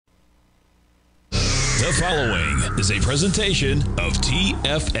The following is a presentation of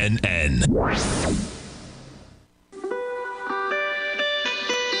TFNN.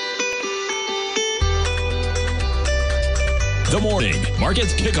 The Morning Market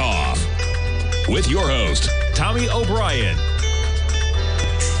Kickoff with your host, Tommy O'Brien.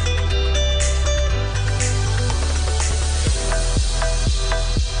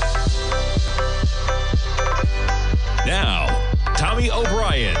 Now, Tommy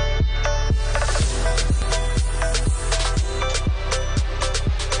O'Brien.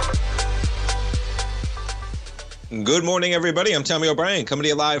 Good morning, everybody. I'm Tommy O'Brien, coming to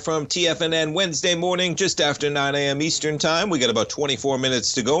you live from TFNN Wednesday morning, just after 9 a.m. Eastern Time. We got about 24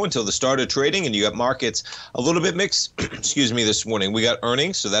 minutes to go until the start of trading, and you got markets a little bit mixed, this morning. We got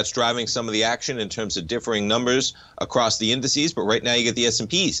earnings, so that's driving some of the action in terms of differing numbers across the indices, but right now you get the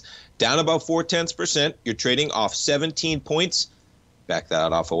S&Ps down about 0.4%. You're trading off 17 points. Back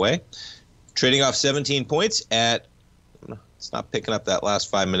that off away. Trading off 17 points at, it's not picking up that last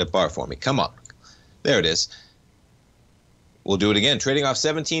 5-minute bar for me. Come on. There it is. We'll do it again. Trading off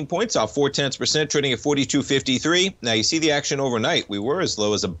 17 points, off 0.4%, trading at 42.53. Now, you see the action overnight. We were as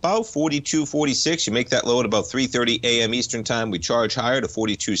low as about 42.46. You make that low at about 3:30 a.m. Eastern Time. We charge higher to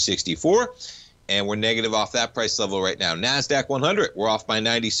 42.64, and we're negative off that price level right now. NASDAQ 100, we're off by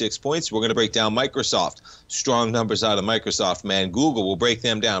 96 points. We're going to break down Microsoft. Strong numbers out of Microsoft, man. Google, will break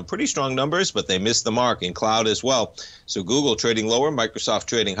them down. Pretty strong numbers, but they missed the mark in cloud as well. So Google trading lower, Microsoft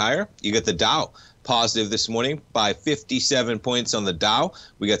trading higher. You get the Dow positive this morning by 57 points on the Dow.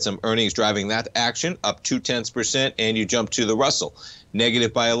 We got some earnings driving that action, up 0.2%, and you jump to the Russell,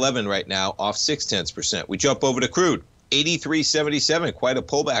 negative by 11 right now, off 0.6%. We jump over to crude, 83.77, quite a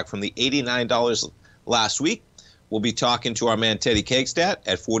pullback from the $89 last week. We'll be talking to our man Teddy Kegstad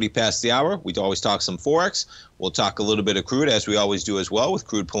at 40 past the hour. We always talk some Forex. We'll talk a little bit of crude, as we always do as well, with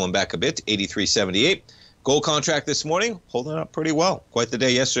crude pulling back a bit to 83.78. Gold contract this morning, holding up pretty well. Quite the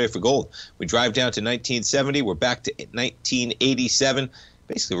day yesterday for gold. We drive down to 1970. We're back to 1987,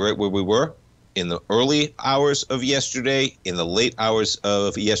 basically right where we were in the early hours of yesterday, in the late hours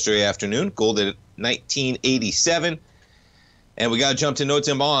of yesterday afternoon. Gold at 1987. And we got to jump to notes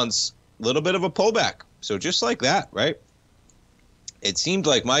and bonds. A little bit of a pullback. So just like that, right? It seemed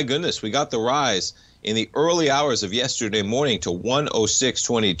like, my goodness, we got the rise in the early hours of yesterday morning to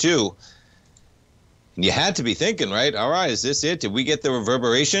 106.22. You had to be thinking, right? All right, is this it? Did we get the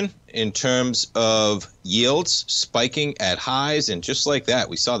reverberation in terms of yields spiking at highs? And just like that,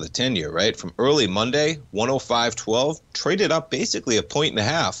 we saw the 10-year, right? From early Monday, 105.12, traded up basically a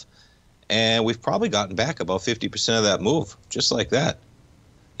 1.5. And we've probably gotten back about 50% of that move, just like that.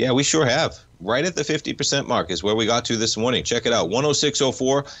 Yeah, we sure have. Right at the 50% mark is where we got to this morning. Check it out,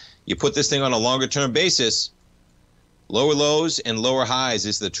 106.04. You put this thing on a longer-term basis. Lower lows and lower highs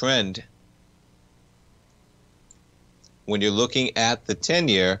is the trend when you're looking at the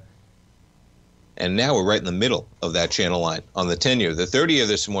 10-year, and now we're right in the middle of that channel line on the 10-year. The 30-year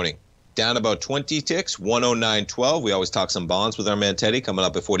this morning, down about 20 ticks, 109.12. We always talk some bonds with our man Teddy, coming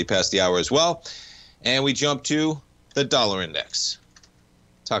up at 40 past the hour as well. And we jump to the dollar index.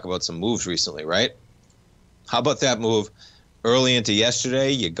 Talk about some moves recently, right? How about that move early into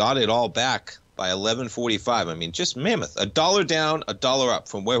yesterday? You got it all back by 11:45. I mean, just mammoth. $1 down, $1 up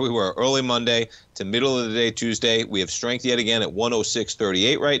from where we were early Monday to middle of the day Tuesday. We have strength yet again at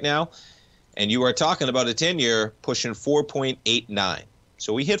 106.38 right now. And you are talking about a 10-year pushing 4.89.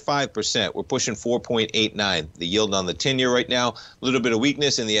 So we hit 5%. We're pushing 4.89. The yield on the 10-year right now. A little bit of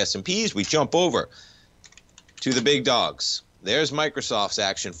weakness in the S&Ps. We jump over to the big dogs. There's Microsoft's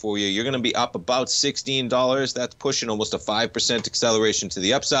action for you. You're going to be up about $16. That's pushing almost a 5% acceleration to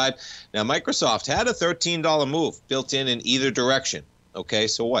the upside. Now, Microsoft had a $13 move built in either direction. Okay,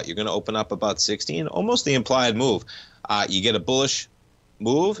 so what? You're going to open up about 16? Almost the implied move. You get a bullish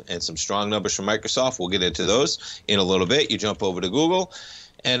move and some strong numbers from Microsoft. We'll get into those in a little bit. You jump over to Google,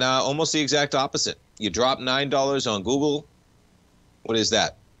 and almost the exact opposite. You drop $9 on Google. What is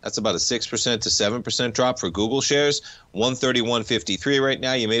that? That's about a 6% to 7% drop for Google shares. 131.53 right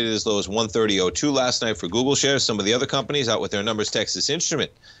now. You made it as low as 130.02 last night for Google shares. Some of the other companies out with their numbers. Texas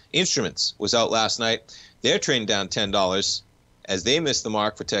Instruments was out last night. They're trading down $10 as they missed the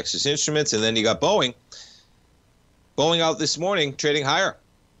mark for Texas Instruments. And then you got Boeing. Boeing out this morning trading higher.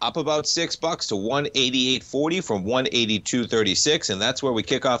 Up about $6 to 188.40 from 182.36. And that's where we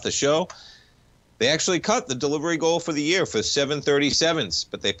kick off the show. They actually cut the delivery goal for the year for 737s,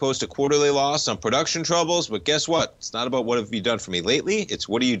 but they post a quarterly loss on production troubles. But guess what? It's not about what have you done for me lately. It's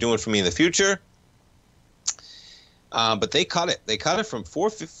what are you doing for me in the future? But they cut it. They cut it from 4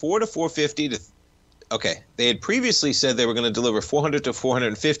 to 450 to Okay, they had previously said they were going to deliver 400 to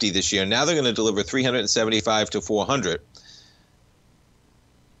 450 this year. Now they're going to deliver 375 to 400.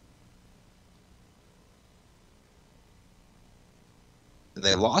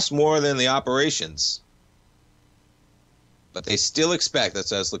 They lost more than the operations, but they still expect,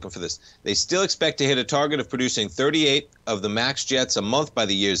 that's why I was looking for this, they still expect to hit a target of producing 38 of the MAX jets a month by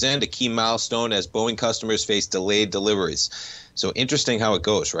the year's end, a key milestone as Boeing customers face delayed deliveries. So interesting how it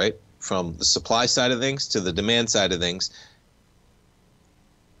goes, right? From the supply side of things to the demand side of things.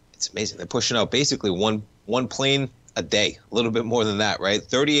 It's amazing. They're pushing out basically one plane a day, a little bit more than that, right?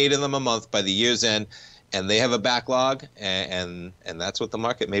 38 of them a month by the year's end. And they have a backlog, and that's what the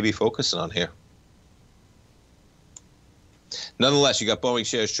market may be focusing on here. Nonetheless, you got Boeing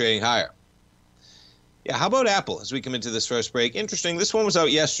shares trading higher. Yeah, how about Apple as we come into this first break? Interesting. This one was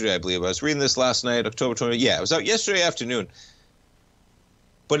out yesterday, I believe. I was reading this last night, October 20th. Yeah, it was out yesterday afternoon.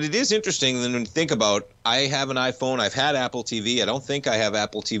 But it is interesting when you think about, I have an iPhone. I've had Apple TV. I don't think I have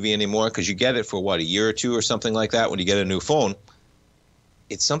Apple TV anymore because you get it for, what, a year or two or something like that when you get a new phone.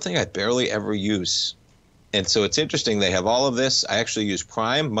 It's something I barely ever use. And so it's interesting. They have all of this. I actually use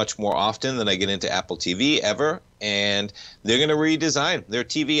Prime much more often than I get into Apple TV ever. And they're going to redesign their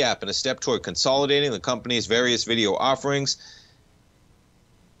TV app in a step toward consolidating the company's various video offerings.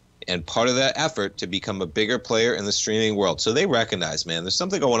 And part of that effort to become a bigger player in the streaming world. So they recognize, man, there's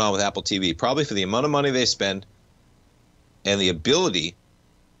something going on with Apple TV, probably for the amount of money they spend and the ability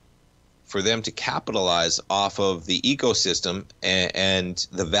for them to capitalize off of the ecosystem and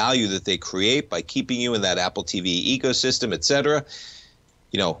the value that they create by keeping you in that Apple TV ecosystem, et cetera.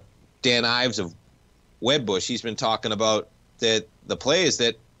 You know, Dan Ives of Wedbush, he's been talking about that the play is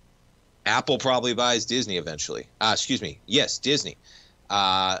that Apple probably buys Disney eventually. Yes, Disney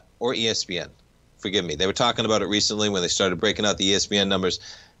or ESPN. Forgive me. They were talking about it recently when they started breaking out the ESPN numbers.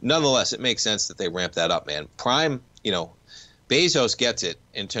 Nonetheless, it makes sense that they ramp that up, man. Prime, you know, Bezos gets it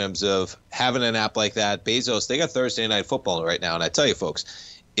in terms of having an app like that. Bezos, they got Thursday Night Football right now. And I tell you,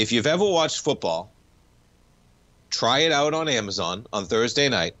 folks, if you've ever watched football, try it out on Amazon on Thursday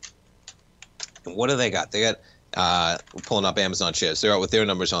night. And what do they got? They got, we're pulling up Amazon shares. They're out with their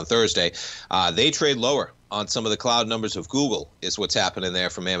numbers on Thursday. They trade lower on some of the cloud numbers of Google is what's happening there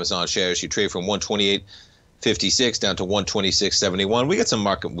from Amazon shares. You trade from 128.56 down to 126.71. We got some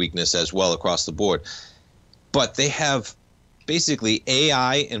market weakness as well across the board. But they have basically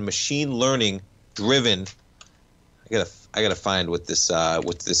AI and machine learning driven. I gotta find what this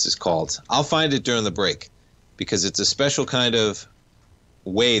is called. I'll find it during the break because it's a special kind of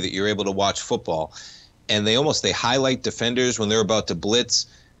way that you're able to watch football. And they highlight defenders when they're about to blitz.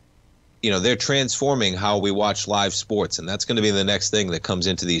 You know, they're transforming how we watch live sports, and that's going to be the next thing that comes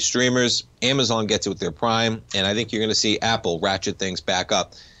into these streamers. Amazon gets it with their Prime, and I think you're going to see Apple ratchet things back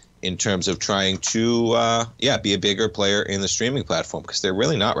up in terms of trying to, be a bigger player in the streaming platform because they're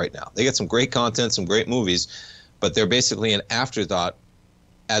really not right now. They get some great content, some great movies, but they're basically an afterthought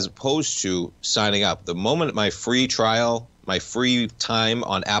as opposed to signing up. The moment my free trial, my free time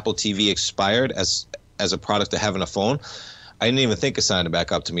on Apple TV expired as a product to having a phone, I didn't even think of signing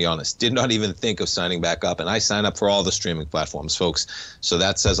back up, to be honest. Did not even think of signing back up, and I sign up for all the streaming platforms, folks. So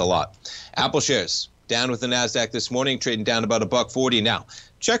that says a lot. Apple shares down with the NASDAQ this morning, trading down about $1.40. Now,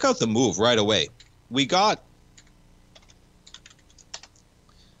 check out the move right away. We got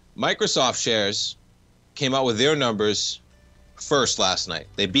Microsoft shares came out with their numbers first last night.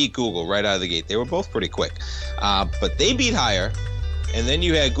 They beat Google right out of the gate. They were both pretty quick. But they beat higher, and then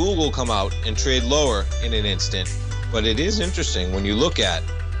you had Google come out and trade lower in an instant. But it is interesting when you look at,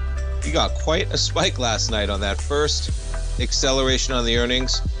 you got quite a spike last night on that first acceleration on the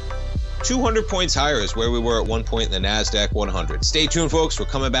earnings. 200 points higher is where we were at one point in the NASDAQ 100. Stay tuned, folks. We're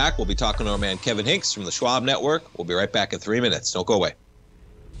coming back. We'll be talking to our man Kevin Hinks from the Schwab Network. We'll be right back in 3 minutes. Don't go away.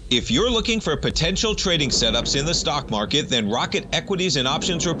 If you're looking for potential trading setups in the stock market, then Rocket Equities and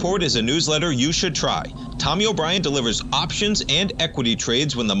Options Report is a newsletter you should try. Tommy O'Brien delivers options and equity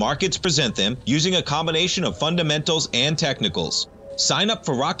trades when the markets present them using a combination of fundamentals and technicals. Sign up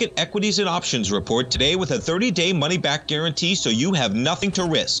for Rocket Equities and Options Report today with a 30-day money-back guarantee so you have nothing to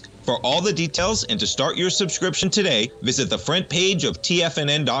risk. For all the details and to start your subscription today, visit the front page of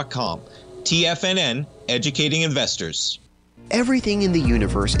TFNN.com. TFNN, educating investors. Everything in the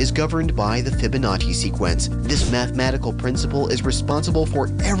universe is governed by the Fibonacci sequence. This mathematical principle is responsible for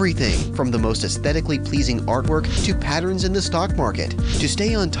everything from the most aesthetically pleasing artwork to patterns in the stock market. To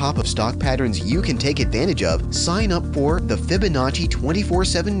stay on top of stock patterns you can take advantage of, sign up for the Fibonacci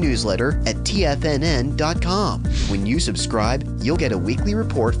 24/7 newsletter at TFNN.com. When you subscribe, you'll get a weekly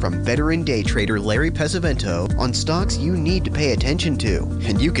report from veteran day trader Larry Pesavento on stocks you need to pay attention to.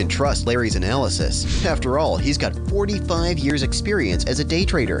 And you can trust Larry's analysis. After all, he's got 45 years experience as a day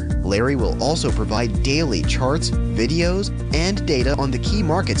trader. Larry will also provide daily charts, videos, and data on the key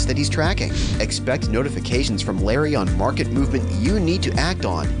markets that he's tracking. Expect notifications from Larry on market movement you need to act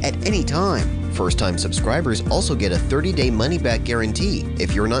on at any time. First-time subscribers also get a 30-day money-back guarantee.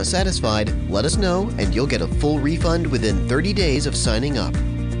 If you're not satisfied, let us know and you'll get a full refund within 30 days of signing up.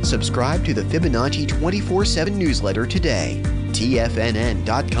 Subscribe to the Fibonacci 24/7 newsletter today.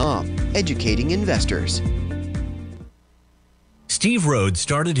 TFNN.com, educating investors. Steve Rhodes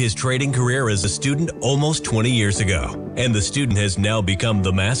started his trading career as a student almost 20 years ago, and the student has now become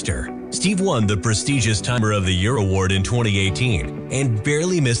the master. Steve won the prestigious Timer of the Year award in 2018 and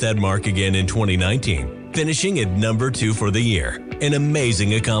barely missed that mark again in 2019, finishing at number 2 for the year. An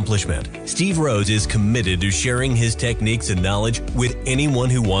amazing accomplishment. Steve Rhodes is committed to sharing his techniques and knowledge with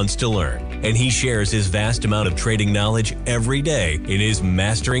anyone who wants to learn, and he shares his vast amount of trading knowledge every day in his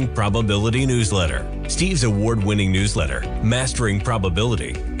Mastering Probability newsletter. Steve's award-winning newsletter, Mastering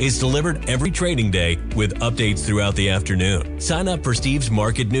Probability, is delivered every trading day with updates throughout the afternoon. Sign up for Steve's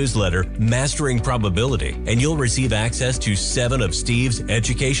market newsletter, Mastering Probability, and you'll receive access to 7 of Steve's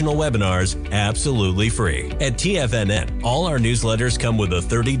educational webinars absolutely free. At TFNN, all our newsletters come with a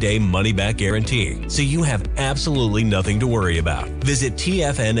 30-day money-back guarantee, so you have absolutely nothing to worry about. Visit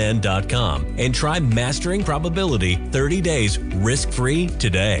TFNN.com and try Mastering Probability 30 days risk-free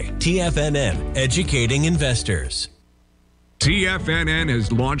today. TFNN, educating investors. TFNN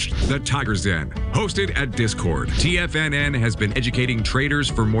has launched the Tiger's Den, hosted at Discord. TFNN has been educating traders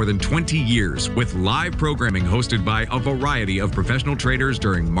for more than 20 years with live programming hosted by a variety of professional traders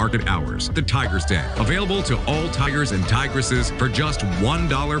during market hours. The Tiger's Den, available to all tigers and tigresses for just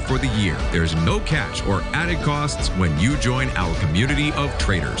 $1 for the year. There's no catch or added costs when you join our community of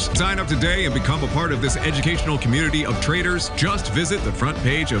traders. Sign up today and become a part of this educational community of traders. Just visit the front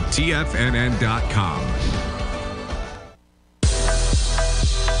page of TFNN.com.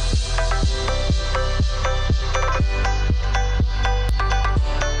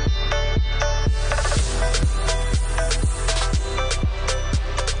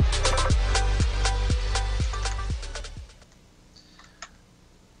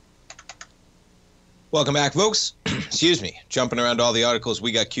 Welcome back, folks. Excuse me. Jumping around all the articles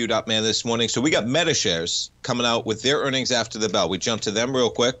we got queued up, man, this morning. So we got MetaShares coming out with their earnings after the bell. We jump to them real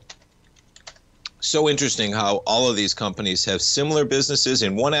quick. So interesting how all of these companies have similar businesses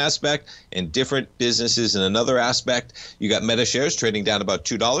in one aspect and different businesses in another aspect. You got MetaShares trading down about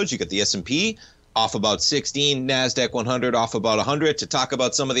 $2. You got the S&P off about 16, NASDAQ 100 off about 100. To talk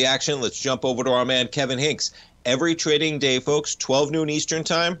about some of the action, let's jump over to our man Kevin Hinks. Every trading day, folks, 12 noon Eastern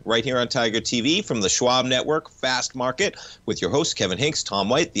time, right here on Tiger TV from the Schwab Network, Fast Market, with your host, Kevin Hinks, Tom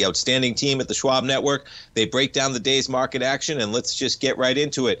White, the outstanding team at the Schwab Network. They break down the day's market action, and let's just get right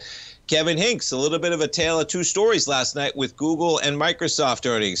into it. Kevin Hinks, a little bit of a tale of two stories last night with Google and Microsoft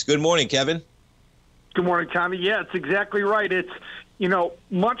earnings. Good morning, Kevin. Good morning, Tommy. Yeah, it's exactly right. It's,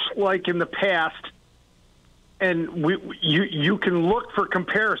 much like in the past, and you can look for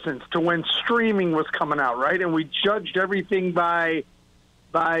comparisons to when streaming was coming out, right? And we judged everything by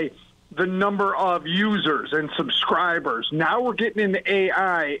the number of users and subscribers. Now we're getting into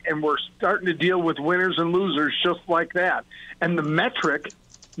AI, and we're starting to deal with winners and losers just like that. And the metric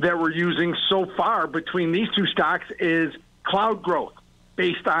that we're using so far between these two stocks is cloud growth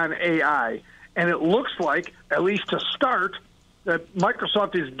based on AI. And it looks like, at least to start, that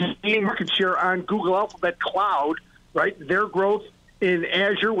Microsoft is gaining market share on Google Alphabet Cloud, right? Their growth in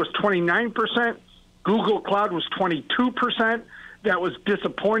Azure was 29%. Google Cloud was 22%. That was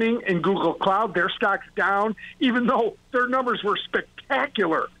disappointing in Google Cloud. Their stock's down, even though their numbers were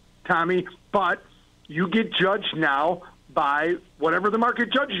spectacular, Tommy. But you get judged now by whatever the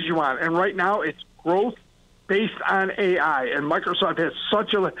market judges you on. And right now it's growth based on AI. And Microsoft has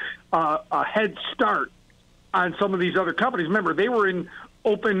such a head start on some of these other companies. Remember, they were in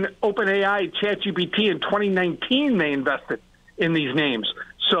OpenAI, ChatGPT in 2019. They invested in these names.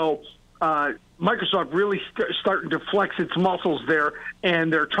 So Microsoft really starting to flex its muscles there,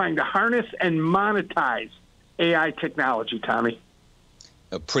 and they're trying to harness and monetize AI technology, Tommy.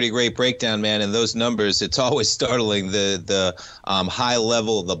 A pretty great breakdown, man. And those numbers, it's always startling, the high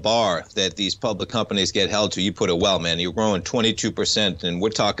level, the bar that these public companies get held to. You put it well, man. You're growing 22%, and we're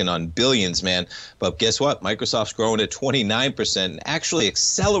talking on billions, man. But guess what? Microsoft's growing at 29%, actually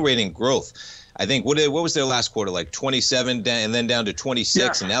accelerating growth. I think, what was their last quarter, like 27 and then down to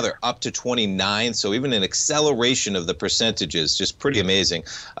 26, and now they're up to 29. So even an acceleration of the percentages, just pretty amazing.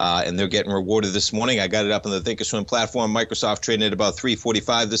 And they're getting rewarded this morning. I got it up on the Thinkorswim platform. Microsoft trading at about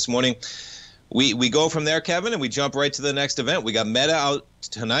 345 this morning. We go from there, Kevin, and we jump right to the next event. We got Meta out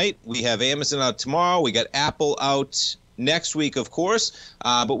tonight. We have Amazon out tomorrow. We got Apple out next week, of course,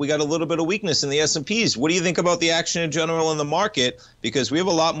 but we got a little bit of weakness in the S&Ps. What do you think about the action in general in the market? Because we have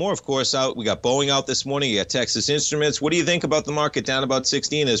a lot more, of course, out. We got Boeing out this morning. You got Texas Instruments. What do you think about the market down about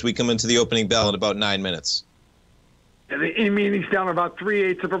 16 as we come into the opening bell in about 9 minutes? Yeah, the E-minis down about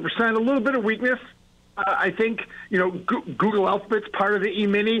 0.3%. A little bit of weakness. I think, Google Alphabet's part of the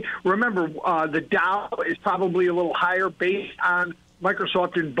E-mini. Remember, the Dow is probably a little higher based on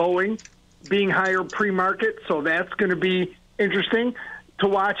Microsoft and Boeing being higher pre-market, so that's going to be interesting to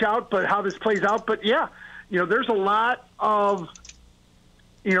watch out, but how this plays out. But, yeah, there's a lot of,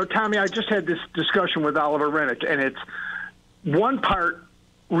 Tommy, I just had this discussion with Oliver Rennick, and it's one part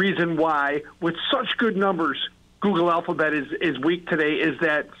reason why, with such good numbers, Google Alphabet is weak today is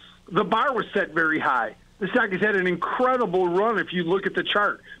that the bar was set very high. The stock has had an incredible run if you look at the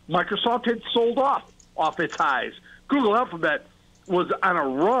chart. Microsoft had sold off its highs. Google Alphabet was on a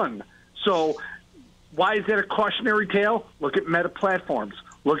run. So why is that a cautionary tale? Look at Meta Platforms.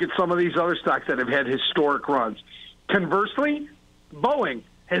 Look at some of these other stocks that have had historic runs. Conversely, Boeing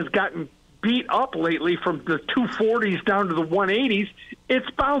has gotten beat up lately from the 240s down to the 180s. It's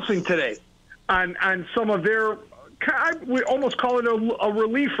bouncing today on some of their, we almost call it a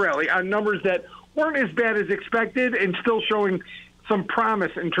relief rally on numbers that weren't as bad as expected and still showing some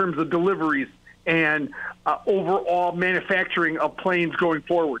promise in terms of deliveries and overall manufacturing of planes going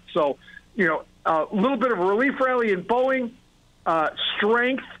forward. So, a little bit of a relief rally in Boeing,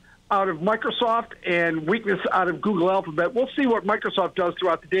 strength out of Microsoft, and weakness out of Google Alphabet. We'll see what Microsoft does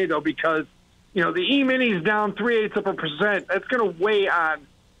throughout the day, though, because, the E-mini is down 0.3%. That's going to weigh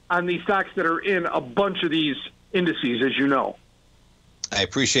on these stocks that are in a bunch of these indices, as you know. I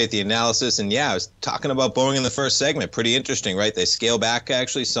appreciate the analysis. And, yeah, I was talking about Boeing in the first segment. Pretty interesting, right? They scale back,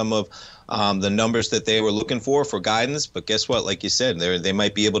 actually, some of the numbers that they were looking for guidance. But guess what? Like you said, they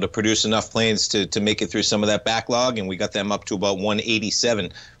might be able to produce enough planes to make it through some of that backlog. And we got them up to about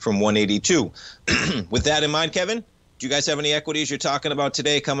 187 from 182. With that in mind, Kevin, do you guys have any equities you're talking about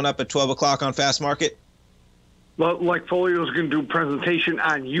today coming up at 12 o'clock on Fast Market? Well, like Folio is going to do a presentation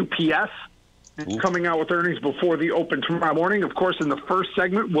on UPS. Coming out with earnings before the open tomorrow morning. Of course, in the first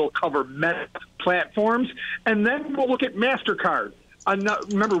segment, we'll cover Meta Platforms, and then we'll look at MasterCard.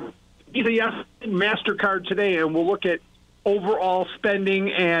 Remember, Visa, MasterCard today, and we'll look at overall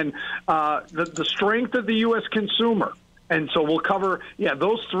spending and the strength of the U.S. consumer. And so we'll cover,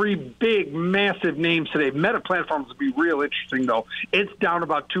 those three big, massive names today. Meta Platforms will be real interesting, though. It's down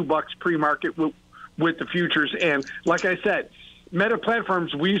about $2 pre-market with the futures. And like I said, Meta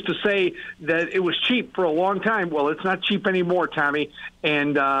Platforms, we used to say that it was cheap for a long time. Well, it's not cheap anymore, Tommy,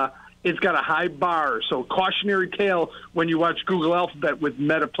 and it's got a high bar. So cautionary tale when you watch Google Alphabet with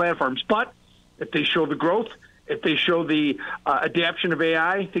Meta Platforms. But if they show the growth, if they show the adaptation of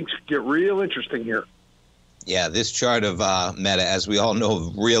AI, things get real interesting here. Yeah, this chart of Meta, as we all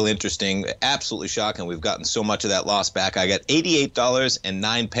know, real interesting, absolutely shocking. We've gotten so much of that loss back. I got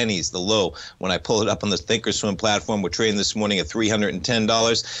 $88.09, the low, when I pull it up on the Thinkorswim platform. We're trading this morning at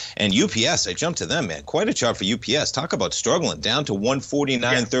 $310. And UPS, I jumped to them, man. Quite a chart for UPS. Talk about struggling, down to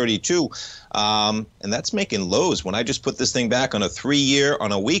 $149.32. And that's making lows. When I just put this thing back on a 3-year,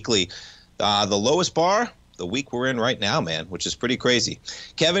 on a weekly, the lowest bar, the week we're in right now, man, which is pretty crazy.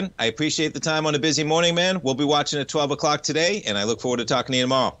 Kevin, I appreciate the time on a busy morning, man. We'll be watching at 12 o'clock today, and I look forward to talking to you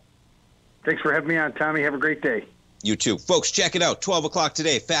tomorrow. Thanks for having me on, Tommy. Have a great day. You too. Folks, check it out. 12 o'clock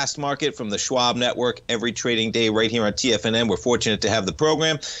today, Fast Market from the Schwab Network, every trading day right here on TFNN. We're fortunate to have the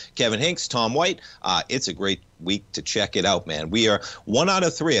program. Kevin Hinks, Tom White. It's a great week to check it out, man. We are 1 out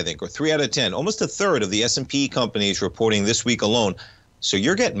of 3, I think, or 3 out of 10, almost a third of the S&P companies reporting this week alone. So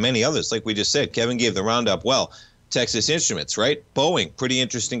you're getting many others, like we just said. Kevin gave the roundup well. Texas Instruments, right? Boeing, pretty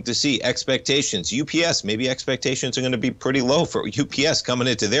interesting to see. Expectations. UPS, maybe expectations are going to be pretty low for UPS coming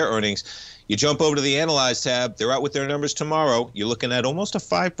into their earnings. You jump over to the Analyze tab. They're out with their numbers tomorrow. You're looking at almost a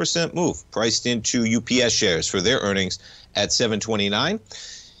 5% move priced into UPS shares for their earnings at $7.29.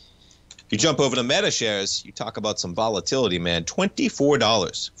 You jump over to Meta shares, you talk about some volatility, man.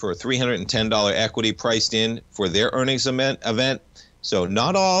 $24 for a $310 equity priced in for their earnings event. So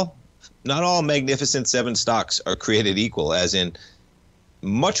not all Magnificent Seven stocks are created equal, as in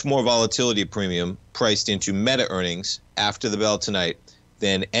much more volatility premium priced into Meta earnings after the bell tonight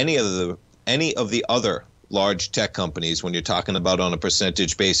than any of the other large tech companies when you're talking about on a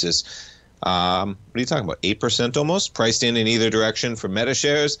percentage basis. What are you talking about? 8% almost priced in either direction for Meta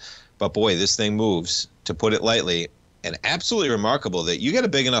shares. But boy, this thing moves, to put it lightly, and absolutely remarkable that you get a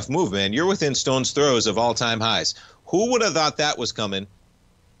big enough move, man. You're within stone's throws of all-time highs. Who would have thought that was coming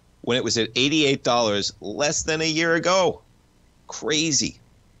when it was at $88 less than a year ago? Crazy.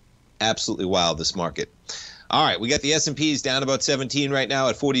 Absolutely wild, this market. All right, we got the S&Ps down about 17 right now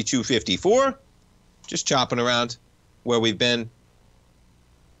at 42.54. Just chopping around where we've been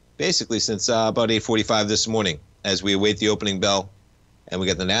basically since about 8:45 this morning as we await the opening bell. And we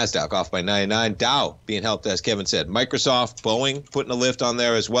got the NASDAQ off by 99. Dow being helped, as Kevin said. Microsoft, Boeing putting a lift on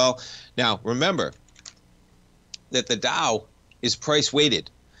there as well. Now, remember that the Dow is price weighted.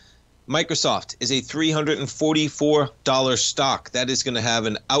 Microsoft is a $344 stock. That is going to have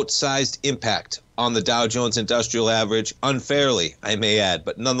an outsized impact on the Dow Jones Industrial Average, unfairly, I may add.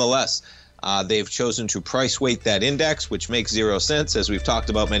 But nonetheless, they've chosen to price weight that index, which makes 0 sense, as we've talked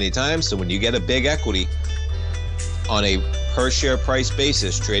about many times. So when you get a big equity on a per share price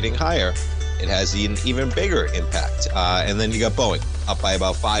basis trading higher, it has an even bigger impact. And then you got Boeing up by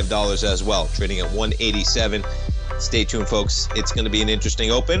about $5 as well, trading at 187. Stay tuned, folks. It's going to be an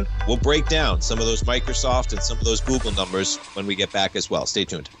interesting open. We'll break down some of those Microsoft and some of those Google numbers when we get back as well. Stay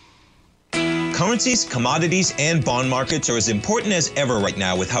tuned. Currencies, commodities, and bond markets are as important as ever right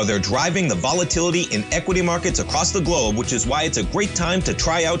now with how they're driving the volatility in equity markets across the globe, which is why it's a great time to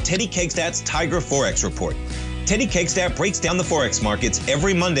try out Teddy Kegstad's Tiger Forex Report. Teddy Kegstad breaks down the Forex markets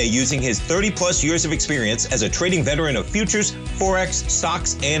every Monday using his 30-plus years of experience as a trading veteran of futures, Forex,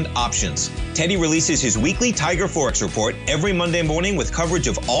 stocks, and options. Teddy releases his weekly Tiger Forex Report every Monday morning with coverage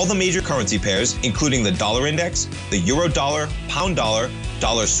of all the major currency pairs, including the dollar index, the euro dollar, pound dollar,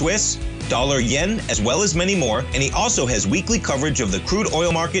 dollar Swiss, dollar yen, as well as many more, and he also has weekly coverage of the crude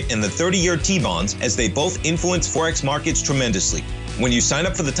oil market and the 30-year T-bonds, as they both influence Forex markets tremendously. When you sign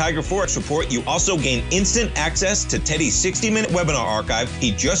up for the Tiger Forex Report, you also gain instant access to Teddy's 60-minute webinar archive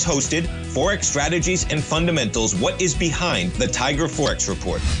he just hosted, Forex Strategies and Fundamentals, What is Behind the Tiger Forex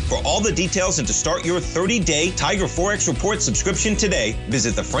Report. For all the details and to start your 30-day Tiger Forex Report subscription today,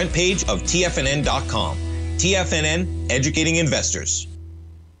 visit the front page of TFNN.com. TFNN, educating investors.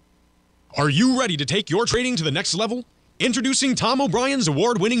 Are you ready to take your trading to the next level? Introducing Tom O'Brien's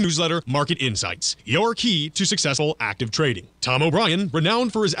award-winning newsletter, Market Insights, your key to successful active trading. Tom O'Brien,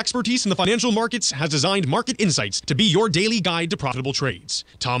 renowned for his expertise in the financial markets, has designed Market Insights to be your daily guide to profitable trades.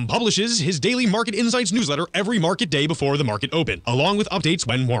 Tom publishes his daily Market Insights newsletter every market day before the market open, along with updates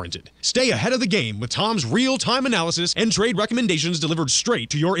when warranted. Stay ahead of the game with Tom's real-time analysis and trade recommendations delivered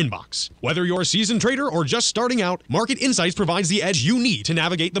straight to your inbox. Whether you're a seasoned trader or just starting out, Market Insights provides the edge you need to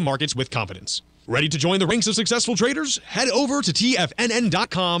navigate the markets with confidence. Ready to join the ranks of successful traders? Head over to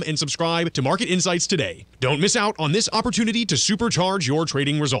TFNN.com and subscribe to Market Insights today. Don't miss out on this opportunity to supercharge your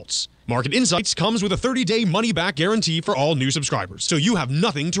trading results. Market Insights comes with a 30-day money-back guarantee for all new subscribers, so you have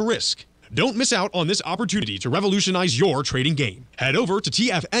nothing to risk. Don't miss out on this opportunity to revolutionize your trading game. Head over to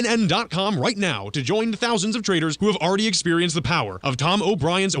TFNN.com right now to join the thousands of traders who have already experienced the power of Tom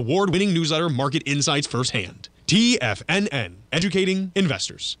O'Brien's award-winning newsletter, Market Insights, firsthand. TFNN, educating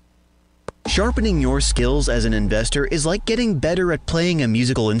investors. Sharpening your skills as an investor is like getting better at playing a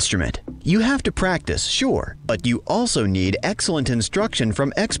musical instrument. You have to practice, sure, but you also need excellent instruction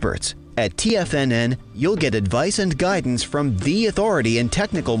from experts. At TFNN, you'll get advice and guidance from the authority in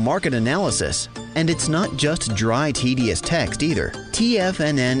technical market analysis. And it's not just dry, tedious text either.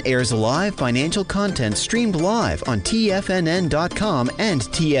 TFNN airs live financial content streamed live on TFNN.com and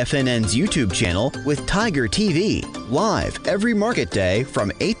TFNN's YouTube channel with Tiger TV, live every market day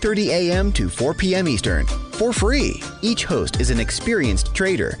from 8:30 a.m. to 4 p.m. Eastern, for free. Each host is an experienced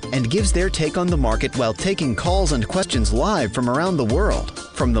trader and gives their take on the market while taking calls and questions live from around the world.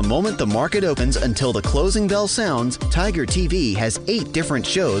 From the moment the market opens until the closing bell sounds, Tiger TV has 8 different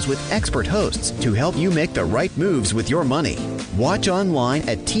shows with expert hosts to help you make the right moves with your money. Watch online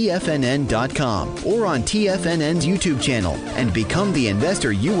at TFNN.com or on TFNN's YouTube channel and become the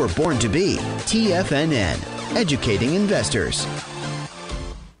investor you were born to be. TFNN, educating investors.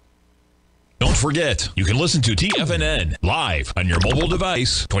 Don't forget, you can listen to TFNN live on your mobile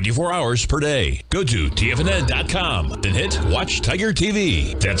device 24 hours per day. Go to TFNN.com, then hit Watch Tiger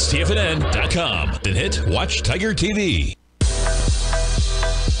TV. That's TFNN.com, then hit Watch Tiger TV.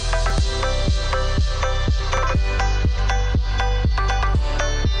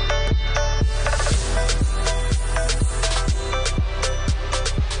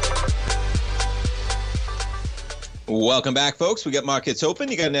 Welcome back, folks. We got markets open.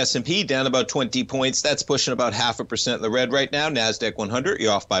 You got an S&P down about 20 points. That's pushing about 0.5% in the red right now. NASDAQ 100,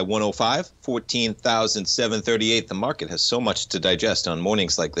 you're off by 105, 14,738. The market has so much to digest on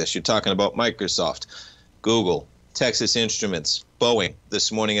mornings like this. You're talking about Microsoft, Google, Texas Instruments, Boeing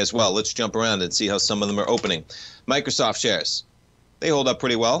this morning as well. Let's jump around and see how some of them are opening. Microsoft shares, they hold up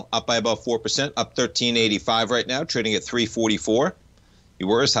pretty well, up by about 4%, up 13.85 right now, trading at 344. You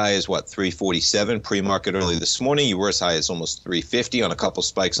were as high as, what, 347 pre-market early this morning. You were as high as almost 350 on a couple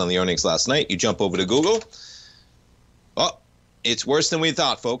spikes on the earnings last night. You jump over to Google. Oh, it's worse than we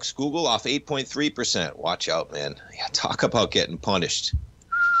thought, folks. Google off 8.3%. Watch out, man. Yeah, talk about getting punished.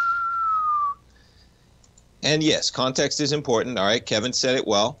 And yes, context is important. All right, Kevin said it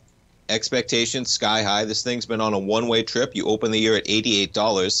well. Expectations sky high. This thing's been on a one-way trip. You open the year at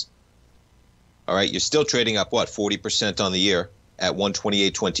 $88. All right, you're still trading up, what, 40% on the year at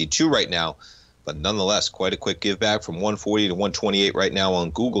 128.22 right now. But nonetheless, quite a quick give back from 140 to 128 right now on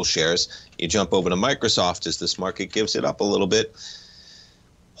Google shares. You jump over to Microsoft as this market gives it up a little bit.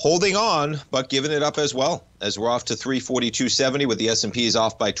 Holding on, but giving it up as well, as we're off to 342.70 with the S&Ps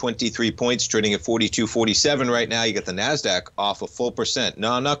off by 23 points, trading at 42.47 right now. You got the NASDAQ off a full percent.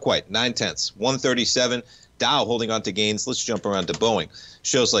 No, not quite. 0.9, 137. Dow holding on to gains. Let's jump around to Boeing.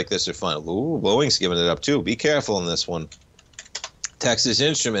 Shows like this are fun. Ooh, Boeing's giving it up too. Be careful in this one. Texas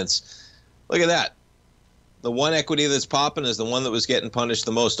Instruments. Look at that. The one equity that's popping is the one that was getting punished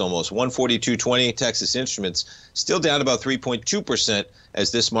the most almost. 142.20, Texas Instruments, still down about 3.2%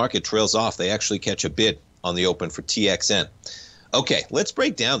 as this market trails off. They actually catch a bid on the open for TXN. Okay, let's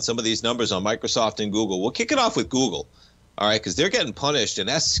break down some of these numbers on Microsoft and Google. We'll kick it off with Google, all right, because they're getting punished. And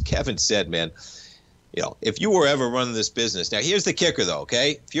as Kevin said, man, you know, if you were ever running this business. Now, here's the kicker, though,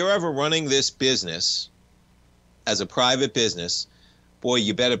 okay? If you're ever running this business as a private business, boy,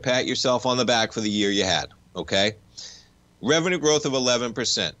 you better pat yourself on the back for the year you had, okay? Revenue growth of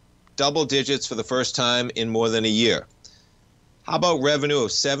 11%, double digits for the first time in more than a year. How about revenue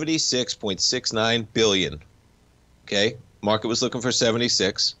of $76.69 billion? Okay, market was looking for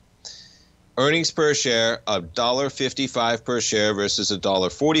 76. Earnings per share of $1.55 per share versus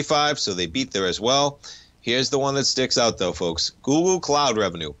 $1.45, so they beat there as well. Here's the one that sticks out, though, folks. Google Cloud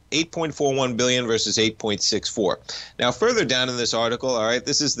revenue, $8.41 billion versus $8.64. Now, further down in this article, all right,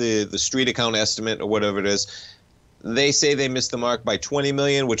 this is the street account estimate or whatever it is. They say they missed the mark by $20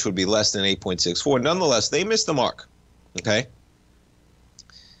 million, which would be less than 8.64. Nonetheless, they missed the mark, okay?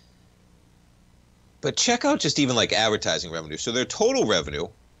 But check out just even like advertising revenue. So their total revenue,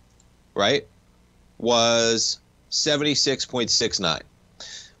 right, was $76.69.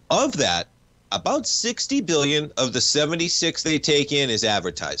 Of that, about $60 billion of the 76 they take in is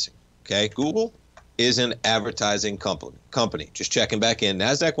advertising. Okay, Google is an advertising company. Just checking back in.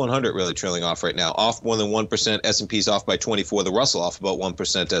 NASDAQ 100 really trailing off right now, off more than 1%. S&P's off by 24. The Russell off about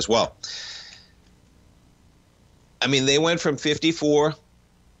 1% as well. I mean, they went from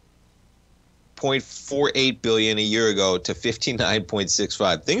 54.48 billion a year ago to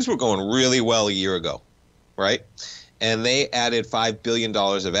 59.65. Things were going really well a year ago, right? And they added $5 billion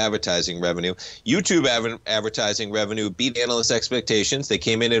of advertising revenue. YouTube advertising revenue beat analyst expectations. They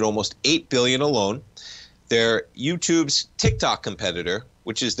came in at almost $8 billion alone. Their YouTube's TikTok competitor,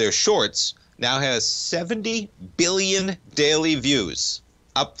 which is their Shorts, now has 70 billion daily views,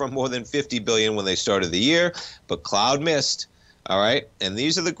 up from more than 50 billion when they started the year. But Cloud missed, all right? And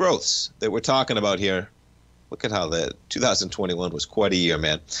these are the growths that we're talking about here. Look at how the 2021 was quite a year,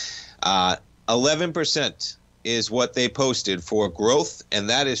 man. 11%. Is what they posted for growth, and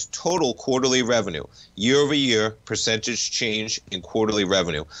that is total quarterly revenue. Year over year, percentage change in quarterly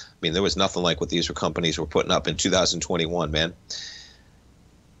revenue. I mean, there was nothing like what these companies were putting up in 2021, man.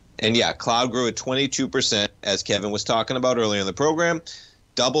 And yeah, cloud grew at 22%, as Kevin was talking about earlier in the program.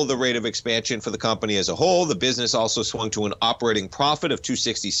 Double the rate of expansion for the company as a whole. The business also swung to an operating profit of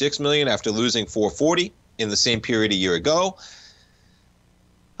 $266 million after losing $440 in the same period a year ago.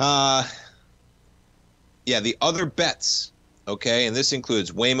 Yeah, the other bets, okay, and this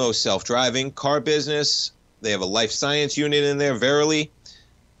includes Waymo self-driving car business. They have a life science unit in there, Verily.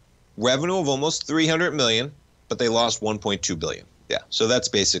 Revenue of almost $300 million, but they lost $1.2 billion. Yeah, so that's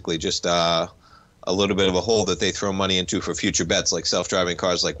basically just a little bit of a hole that they throw money into for future bets, like self-driving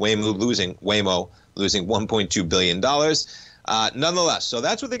cars, like Waymo losing $1.2 billion. Nonetheless, so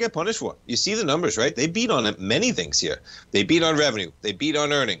that's what they get punished for. You see the numbers, right? They beat on many things here. They beat on revenue. They beat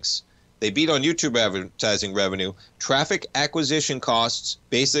on earnings. They beat on YouTube advertising revenue, traffic acquisition costs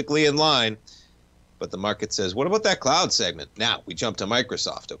basically in line, but the market says, what about that cloud segment? Now, we jump to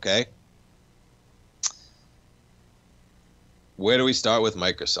Microsoft, okay? Where do we start with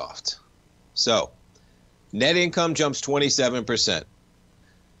Microsoft? So, Net income jumps 27%.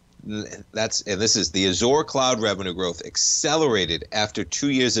 And this is the Azure cloud revenue growth accelerated after 2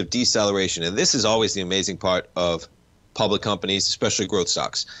 years of deceleration. And this is always the amazing part of public companies, especially growth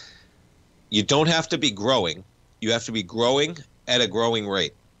stocks. You don't have to be growing. You have to be growing at a growing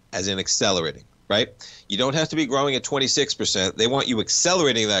rate, as in accelerating, right? You don't have to be growing at 26%. They want you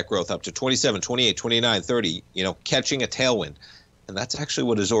accelerating that growth up to 27, 28, 29, 30, catching a tailwind. And that's actually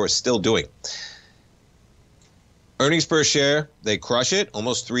what Azure is still doing. Earnings per share, they crush it,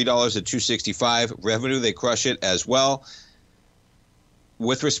 almost $3 at $2.65. Revenue, they crush it as well.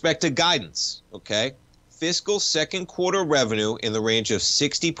 With respect to guidance, okay, fiscal second quarter revenue in the range of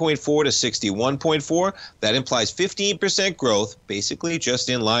 60.4 to 61.4. That implies 15% growth, basically just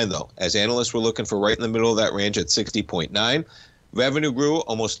in line, though, as analysts were looking for right in the middle of that range at 60.9. Revenue grew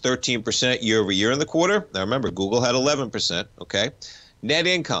almost 13% year over year in the quarter. Now, remember, Google had 11%, okay? Net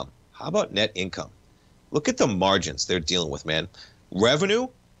income. How about net income? Look at the margins they're dealing with, man. Revenue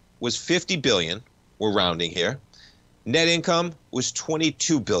was $50 billion. We're rounding here. Net income was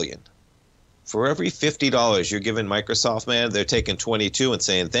 $22 billion. For every $50 you're giving Microsoft, man, they're taking 22 and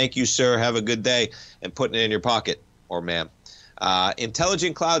saying, thank you, sir, have a good day, and putting it in your pocket, or ma'am.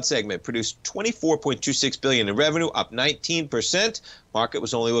 Intelligent Cloud segment produced $24.26 billion in revenue, up 19%. Market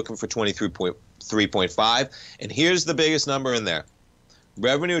was only looking for 23.5. And here's the biggest number in there.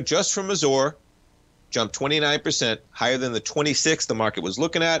 Revenue just from Azure jumped 29%, higher than the 26 the market was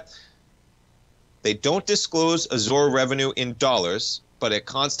looking at. They don't disclose Azure revenue in dollars, but at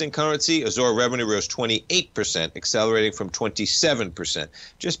constant currency, Azure revenue rose 28%, accelerating from 27%.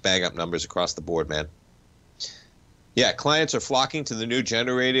 Just bang up numbers across the board, man. Yeah, clients are flocking to the new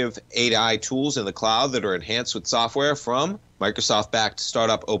generative AI tools in the cloud that are enhanced with software from Microsoft-backed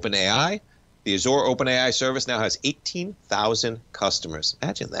startup OpenAI. The Azure OpenAI service now has 18,000 customers.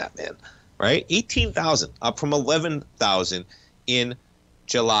 Imagine that, man. Right? 18,000, up from 11,000 in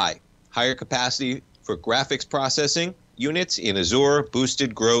July. Higher capacity for graphics processing units in Azure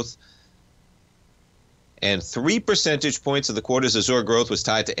boosted growth. And 3 percentage points of the quarter's Azure growth was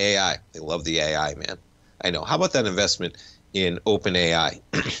tied to AI. They love the AI, man. I know. How about that investment in OpenAI?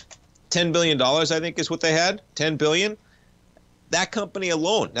 $10 billion, I think, is what they had. $10 billion. That company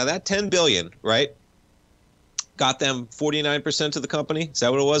alone. Now, that $10 billion, right, got them 49% of the company. Is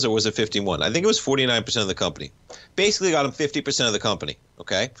that what it was, or was it 51? I think it was 49% of the company. Basically got them 50% of the company,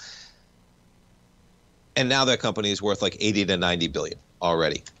 okay? And now that company is worth like 80 to 90 billion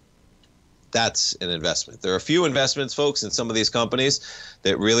already. That's an investment. There are a few investments, folks, in some of these companies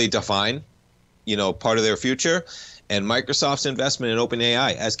that really define, part of their future. And Microsoft's investment in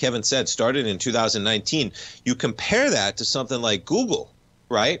OpenAI, as Kevin said, started in 2019. You compare that to something like Google,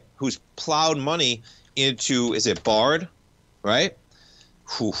 right, who's plowed money into, is it Bard, right?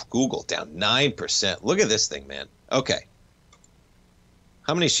 Whew, Google down 9%. Look at this thing, man. Okay.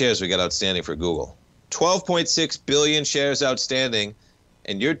 How many shares we got outstanding for Google? 12.6 billion shares outstanding,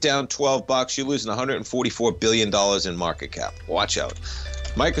 and you're down $12. You're losing $144 billion in market cap. Watch out.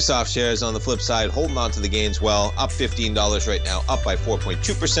 Microsoft shares on the flip side, holding on to the gains well, up $15 right now, up by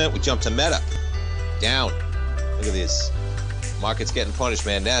 4.2%. We jump to Meta, down. Look at this. Market's getting punished,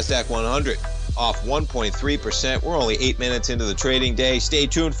 man. NASDAQ 100 off 1.3%. We're only 8 minutes into the trading day. Stay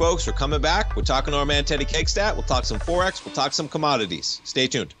tuned, folks. We're coming back. We're talking to our man, Teddy Kegstad. We'll talk some Forex. We'll talk some commodities. Stay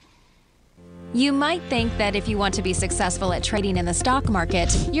tuned. You might think that if you want to be successful at trading in the stock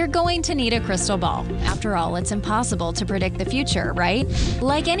market, you're going to need a crystal ball. After all, it's impossible to predict the future, right?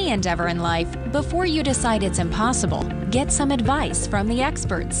 Like any endeavor in life, before you decide it's impossible, get some advice from the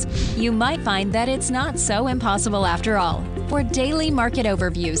experts. You might find that it's not so impossible after all. For daily market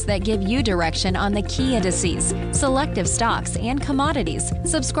overviews that give you direction on the key indices, selective stocks, and commodities,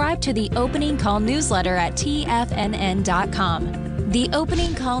 subscribe to the Opening Call newsletter at TFNN.com. The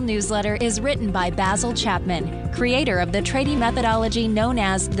Opening Call newsletter is written by Basil Chapman, creator of the trading methodology known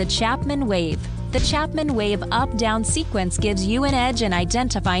as the Chapman Wave. The Chapman Wave up-down sequence gives you an edge in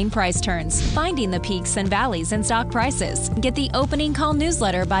identifying price turns, finding the peaks and valleys in stock prices. Get the Opening Call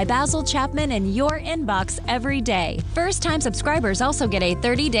newsletter by Basil Chapman in your inbox every day. First-time subscribers also get a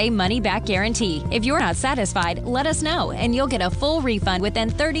 30-day money-back guarantee. If you're not satisfied, let us know, and you'll get a full refund within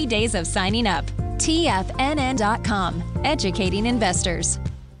 30 days of signing up. TFNN.com, educating investors.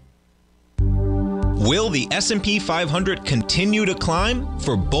 Will the S&P 500 continue to climb?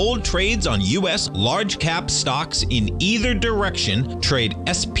 For bold trades on U.S. large-cap stocks in either direction, trade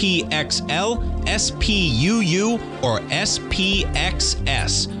SPXL, SPUU, or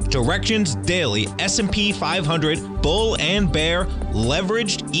SPXS. Direction's daily S&P 500 bull and bear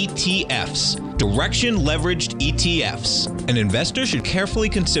leveraged ETFs. Direction leveraged ETFs. An investor should carefully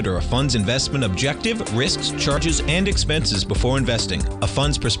consider a fund's investment objective, risks, charges, and expenses before investing. A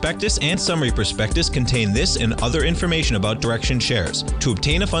fund's prospectus and summary prospectus contain this and other information about Direction shares. To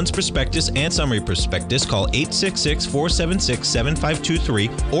obtain a fund's prospectus and summary prospectus, call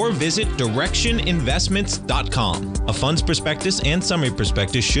 866-476-7523 or visit directioninvestments.com. A fund's prospectus and summary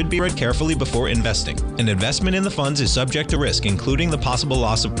prospectus should be read carefully before investing. An investment in the funds is subject to risk, including the possible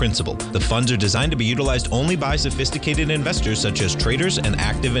loss of principal. The funds are designed to be utilized only by sophisticated investors such as traders and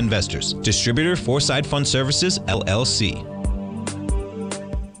active investors. Distributor Foreside Fund Services, LLC.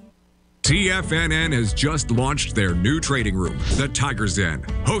 TFNN has just launched their new trading room, the Tiger's Den.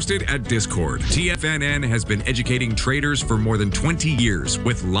 Hosted at Discord, TFNN has been educating traders for more than 20 years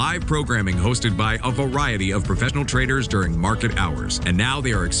with live programming hosted by a variety of professional traders during market hours. And now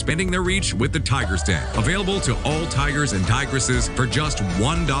they are expanding their reach with the Tiger's Den, available to all tigers and tigresses for just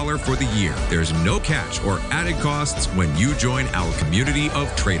 $1 for the year. There's no catch or added costs when you join our community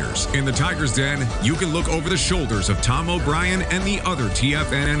of traders. In the Tiger's Den, you can look over the shoulders of Tom O'Brien and the other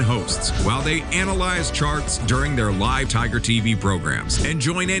TFNN hosts while they analyze charts during their live Tiger TV programs, and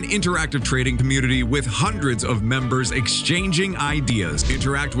join an interactive trading community with hundreds of members exchanging ideas.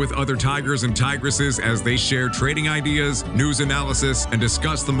 Interact with other tigers and tigresses as they share trading ideas, news analysis, and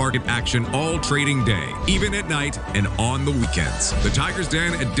discuss the market action all trading day, even at night and on the weekends. The Tiger's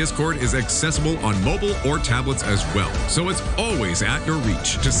Den at Discord is accessible on mobile or tablets as well, so it's always at your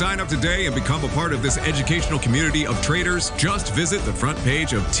reach. To sign up today and become a part of this educational community of traders, just visit the front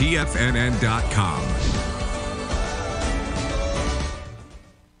page of TFNN.com.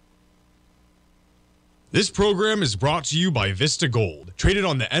 This program is brought to you by Vista Gold, traded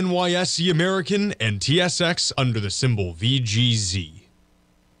on the NYSE American and TSX under the symbol VGZ.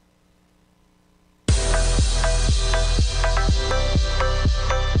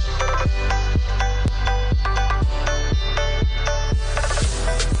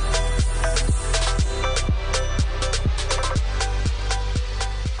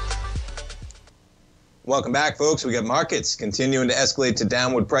 Welcome back, folks. We got markets continuing to escalate to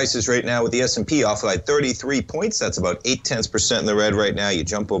downward prices right now with the S&P off by 33 points. That's about 0.8% in the red right now. You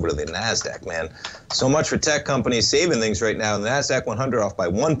jump over to the NASDAQ, man. So much for tech companies saving things right now. The NASDAQ 100 off by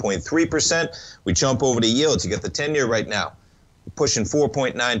 1.3%. We jump over to yields. You get the 10-year right now pushing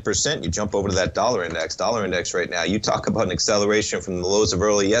 4.9%. You jump over to that dollar index. Dollar index right now, you talk about an acceleration from the lows of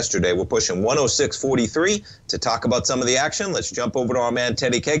early yesterday. We're pushing 106.43. To talk about some of the action, let's jump over to our man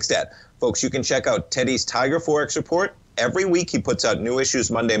Teddy Kegstad. Folks, you can check out Teddy's Tiger Forex report. Every week he puts out new issues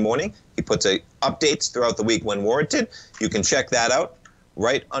Monday morning. He puts updates throughout the week when warranted. You can check that out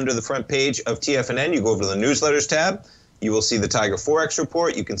right under the front page of TFNN. You go over to the newsletters tab. You will see the Tiger Forex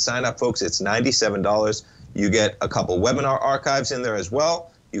report. You can sign up, folks. It's $97. You get a couple webinar archives in there as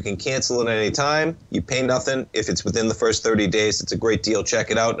well. You can cancel at any time. You pay nothing if it's within the first 30 days. It's a great deal.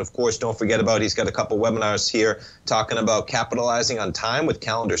 Check it out. And, of course, don't forget about he's got a couple webinars here talking about capitalizing on time with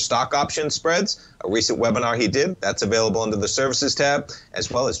calendar stock option spreads. A recent webinar he did. That's available under the services tab,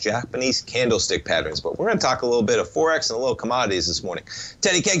 as well as Japanese candlestick patterns. But we're going to talk a little bit of Forex and a little commodities this morning.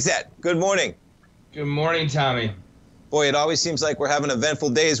 Teddy Kegstad, good morning. Good morning, Tommy. Boy, it always seems like we're having eventful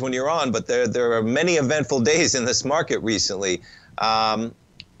days when you're on, but there are many eventful days in this market recently.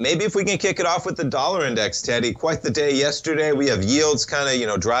 Maybe if we can kick it off with the dollar index, Teddy. Quite the day yesterday. We have yields kind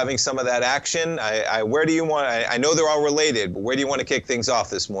of, driving some of that action. Where do you want? I know they're all related, but where do you want to kick things off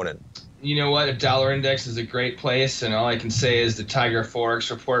this morning? You know what? A dollar index is a great place, and all I can say is the Tiger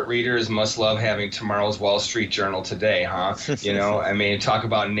Forex report readers must love having tomorrow's Wall Street Journal today, huh? Talk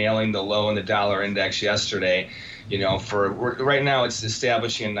about nailing the low in the dollar index yesterday. Right now it's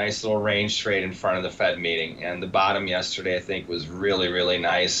establishing a nice little range trade in front of the Fed meeting, and the bottom yesterday I think was really, really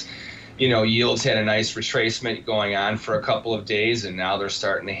nice. Yields had a nice retracement going on for a couple of days, and now they're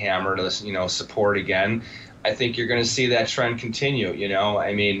starting to hammer to support again. I think you're going to see that trend continue.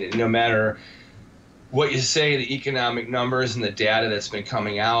 No matter what you say, the economic numbers and the data that's been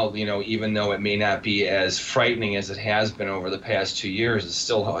coming out, even though it may not be as frightening as it has been over the past 2 years, it's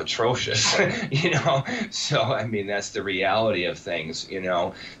still atrocious, So, that's the reality of things,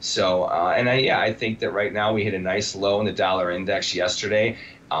 So, I think that right now we hit a nice low in the dollar index yesterday.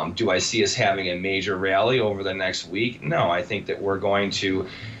 Do I see us having a major rally over the next week? No, I think that we're going to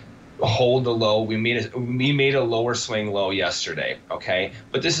hold the low. We made a lower swing low yesterday, okay?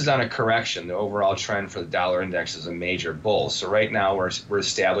 But this is on a correction. The overall trend for the dollar index is a major bull. So right now we're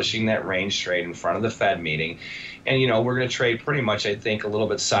establishing that range trade in front of the Fed meeting. And, we're going to trade pretty much, I think, a little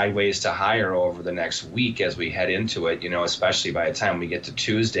bit sideways to higher over the next week as we head into it, especially by the time we get to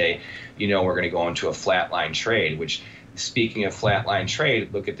Tuesday, we're going to go into a flatline trade, which, speaking of flatline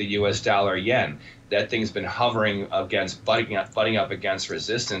trade, look at the U.S. dollar yen. That thing's been hovering against, butting up against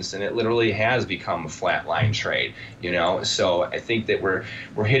resistance, and it literally has become a flatline trade, So I think that we're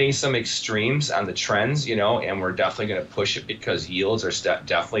hitting some extremes on the trends, and we're definitely going to push it because yields are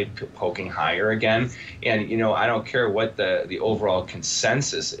definitely poking higher again. And, I don't care what the overall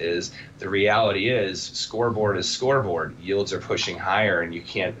consensus is. The reality is scoreboard is scoreboard. Yields are pushing higher, and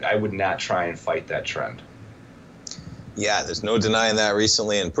I would not try and fight that trend. Yeah, there's no denying that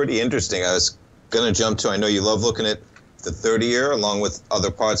recently, and pretty interesting. I was going to jump to, I know you love looking at the 30-year along with other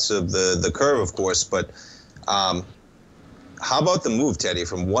parts of the curve, of course, but how about the move, Teddy,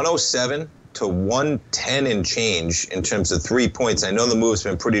 from 107 to 110 and change in terms of 3 points? I know the move's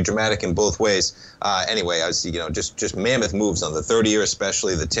been pretty dramatic in both ways. Anyway, I see, just mammoth moves on the 30-year,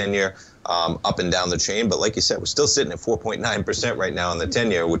 especially the 10-year, up and down the chain. But like you said, we're still sitting at 4.9% right now on the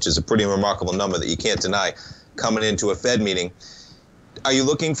 10-year, which is a pretty remarkable number that you can't deny coming into a Fed meeting. Are you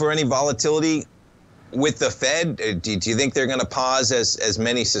looking for any volatility with the Fed? Do you think they're going to pause, as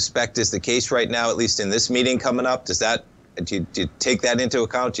many suspect is the case right now, at least in this meeting coming up? Do you take that into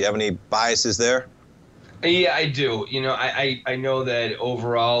account? Do you have any biases there? Yeah, I do. I know that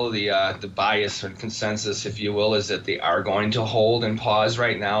overall the bias or consensus, if you will, is that they are going to hold and pause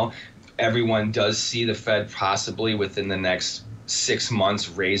right now. Everyone does see the Fed possibly within the next 6 months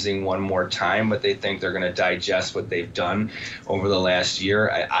raising one more time, but they think they're going to digest what they've done over the last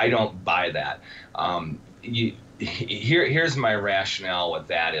year. I don't buy that. Here's my rationale with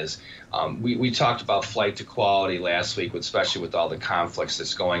that is we talked about flight to quality last week, especially with all the conflicts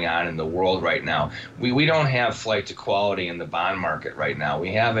that's going on in the world right now. We don't have flight to quality in the bond market right now.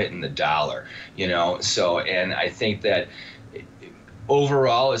 We have it in the dollar, So, and I think that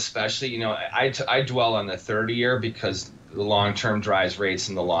overall, especially, I dwell on the 30-year because the long term drives rates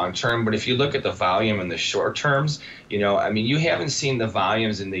in the long term. But if you look at the volume in the short terms, you haven't seen the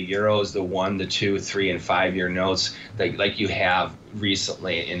volumes in the euros, the 1, the 2, 3, and 5 year notes like you have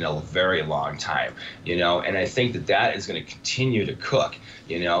recently in a very long time, and I think that is going to continue to cook,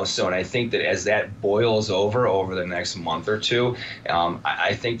 so, and I think that as that boils over the next month or two,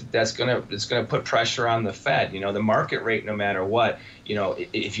 I think it's going to put pressure on the Fed. The market rate, no matter what,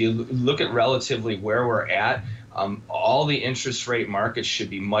 if you look at relatively where we're at, all the interest rate markets should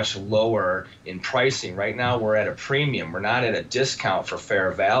be much lower in pricing. Right now, we're at a premium. We're not at a discount for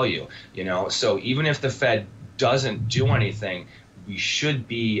fair value, So even if the Fed doesn't do anything, we should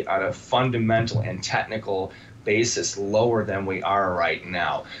be on a fundamental and technical basis lower than we are right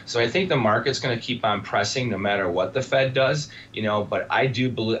now. So I think the market's going to keep on pressing no matter what the Fed does, but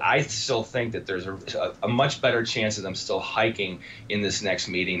I still think that there's a much better chance of them still hiking in this next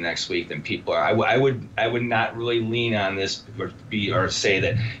meeting next week than people are. I would not really lean on this or say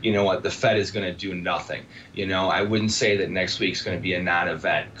that, the Fed is going to do nothing. I wouldn't say that next week's going to be a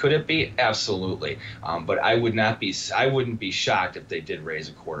non-event. Could it be? Absolutely. But I wouldn't be shocked if they did raise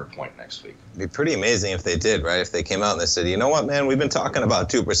a quarter point next week. It'd be pretty amazing if they did, right? If they came out and they said, you know what, man, we've been talking about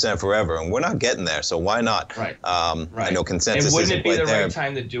 2% forever, and we're not getting there, so why not? Right. I know consensus and wouldn't isn't it be quite the there. right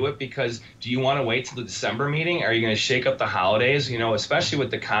time to do it? Because do you want to wait till the December meeting? Are you going to shake up the holidays? Especially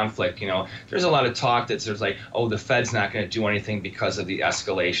with the conflict, there's a lot of talk that there's like, oh, the Fed's not going to do anything because of the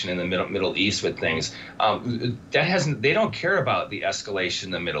escalation in the Middle East with things. They don't care about the escalation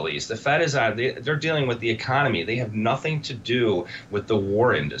in the Middle East. The Fed is they're dealing with the economy. They have nothing to do with the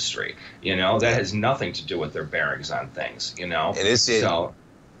war industry. That has nothing to do with their bearings on things. It is. So,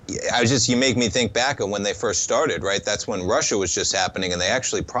 you make me think back of when they first started, right? That's when Russia was just happening, and they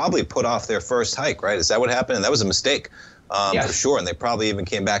actually probably put off their first hike, right? Is that what happened? And that was a mistake, yes. For sure. And they probably even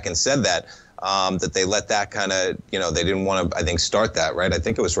came back and said that they let that kind of, they didn't want to, I think, start that, right? I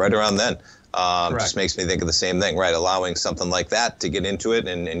think it was right around then. Just makes me think of the same thing, right? Allowing something like that to get into it,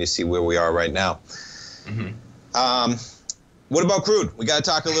 and you see where we are right now. Mm-hmm. What about crude? We got to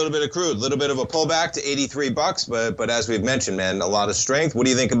talk a little bit of crude. A little bit of a pullback to $83, but as we've mentioned, man, a lot of strength. What do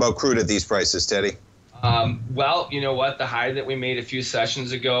you think about crude at these prices, Teddy? Well, you know what? The high that we made a few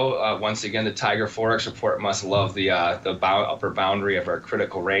sessions ago, once again, the Tiger Forex report must love the upper boundary of our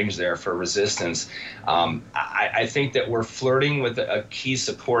critical range there for resistance. I think that we're flirting with a key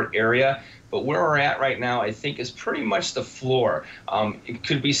support area. But where we're at right now, I think, is pretty much the floor.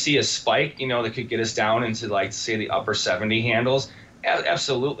 Could we see a spike, that could get us down into, like, say, the upper 70 handles?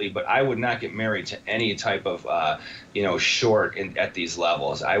 Absolutely, but I would not get married to any type of short at these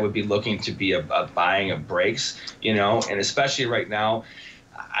levels. I would be looking to be a buying of breaks, and especially right now,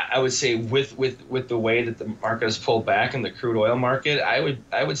 I would say with the way that the market has pulled back in the crude oil market, I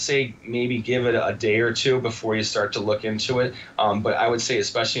would say maybe give it a day or two before you start to look into it. But I would say,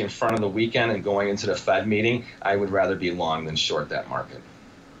 especially in front of the weekend and going into the Fed meeting, I would rather be long than short that market.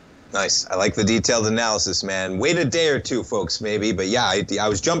 Nice. I like the detailed analysis, man. Wait a day or two, folks, maybe. But yeah, I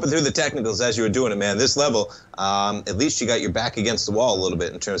was jumping through the technicals as you were doing it, man. This level, at least you got your back against the wall a little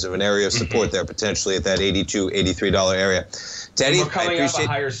bit in terms of an area of support there, potentially at that $82, $83 area. Teddy, and we're coming up a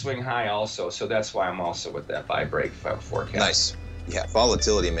higher swing high also, so that's why I'm also with that buy break forecast. Nice. Yeah,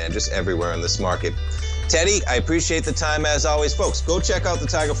 volatility, man, just everywhere in this market. Teddy, I appreciate the time as always. Folks, go check out the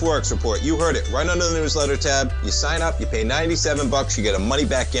Tiger Forex Report. You heard it right under the newsletter tab. You sign up, you pay $97. You get a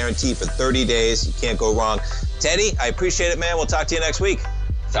money-back guarantee for 30 days. You can't go wrong. Teddy, I appreciate it, man. We'll talk to you next week.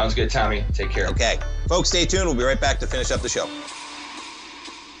 Sounds good, Tommy. Take care. Okay. Folks, stay tuned. We'll be right back to finish up the show.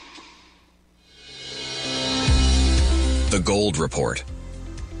 The Gold Report.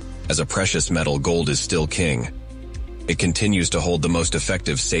 As a precious metal, gold is still king. It continues to hold the most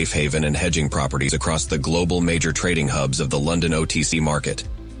effective safe haven and hedging properties across the global major trading hubs of the London OTC market,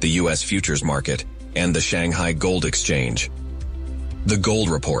 the U.S. futures market, and the Shanghai Gold Exchange. The Gold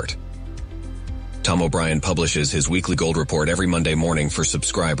Report. Tom O'Brien publishes his weekly gold report every Monday morning for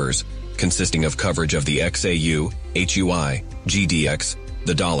subscribers, consisting of coverage of the XAU, HUI, GDX,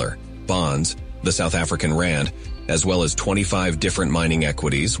 the dollar, bonds, the South African rand, as well as 25 different mining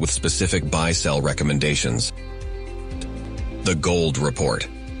equities with specific buy-sell recommendations. The Gold Report.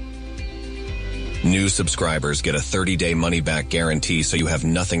 New subscribers get a 30-day money-back guarantee, so you have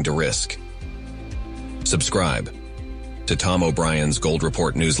nothing to risk. Subscribe to Tom O'Brien's Gold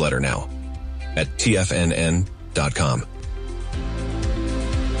Report newsletter now at TFNN.com.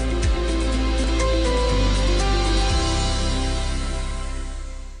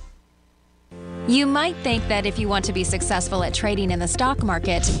 You might think that if you want to be successful at trading in the stock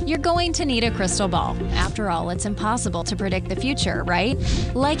market, you're going to need a crystal ball. After all, it's impossible to predict the future, right?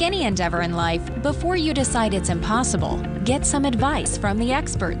 Like any endeavor in life, before you decide it's impossible, get some advice from the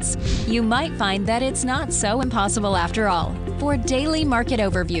experts. You might find that it's not so impossible after all. For daily market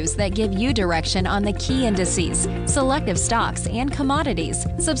overviews that give you direction on the key indices, selective stocks, and commodities,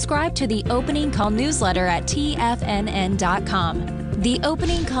 subscribe to the Opening Call newsletter at TFNN.com. The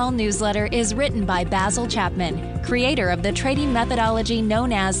Opening Call newsletter is written by Basil Chapman, creator of the trading methodology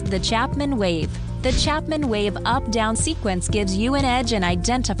known as the Chapman Wave. The Chapman Wave up-down sequence gives you an edge in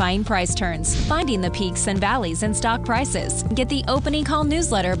identifying price turns, finding the peaks and valleys in stock prices. Get the Opening Call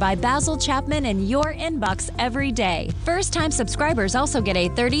newsletter by Basil Chapman in your inbox every day. First-time subscribers also get a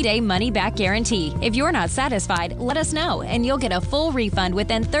 30-day money-back guarantee. If you're not satisfied, let us know, and you'll get a full refund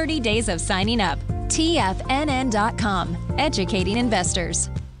within 30 days of signing up. TFNN.com, educating investors.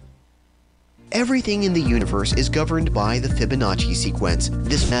 Everything in the universe is governed by the Fibonacci sequence.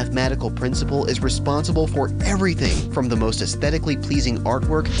 This mathematical principle is responsible for everything from the most aesthetically pleasing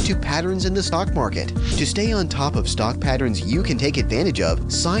artwork to patterns in the stock market. To stay on top of stock patterns you can take advantage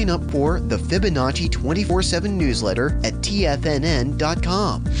of, sign up for the Fibonacci 24/7 newsletter at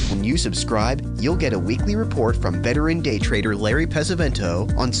TFNN.com. When you subscribe, you'll get a weekly report from veteran day trader Larry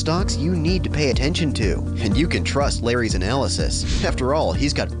Pesavento on stocks you need to pay attention to. And you can trust Larry's analysis. After all,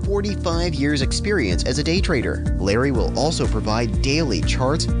 he's got 45 years experience as a day trader. Larry will also provide daily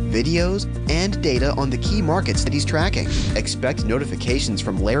charts, videos, and data on the key markets that he's tracking. Expect notifications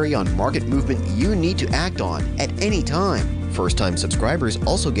from Larry on market movement you need to act on at any time. First-time subscribers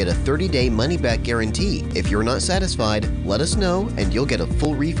also get a 30-day money-back guarantee. If you're not satisfied, let us know and you'll get a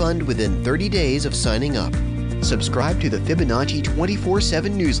full refund within 30 days of signing up. Subscribe to the Fibonacci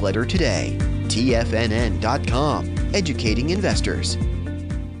 24/7 newsletter today. TFNN.com, educating investors.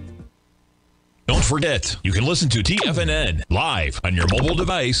 Don't forget, you can listen to TFNN live on your mobile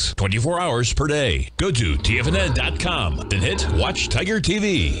device 24 hours per day. Go to TFNN.com, then hit Watch Tiger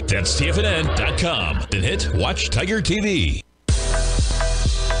TV. That's TFNN.com, then hit Watch Tiger TV.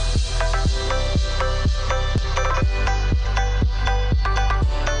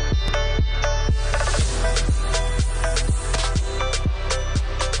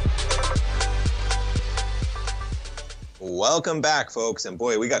 Welcome back, folks. And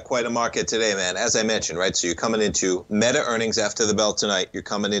boy, we got quite a market today, man. As I mentioned, right? So you're coming into Meta earnings after the bell tonight. You're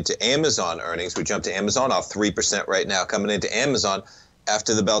coming into Amazon earnings. We jumped to Amazon off 3% right now. Coming into Amazon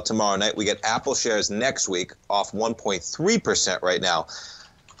after the bell tomorrow night. We get Apple shares next week off 1.3% right now.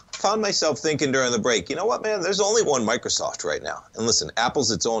 Found myself thinking during the break, you know what, man? There's only one Microsoft right now. And listen, Apple's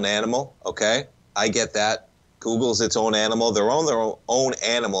its own animal, okay? I get that. Google's its own animal. They're on their own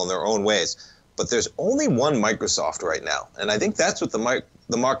animal in their own ways. But there's only one Microsoft right now, and I think that's what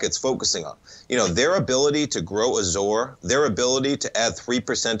the market's focusing on. You know, their ability to grow Azure, their ability to add 3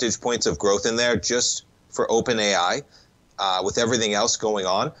 percentage points of growth in there just for OpenAI, with everything else going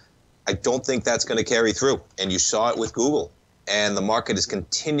on, I don't think that's going to carry through. And you saw it with Google. And the market is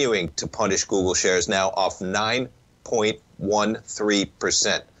continuing to punish Google shares now off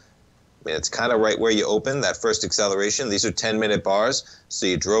 9.13%. I mean, it's kind of right where you open, that first acceleration. These are 10-minute bars, so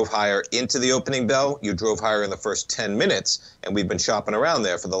you drove higher into the opening bell, you drove higher in the first 10 minutes, and we've been shopping around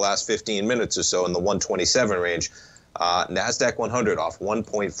there for the last 15 minutes or so in the 127 range. NASDAQ 100 off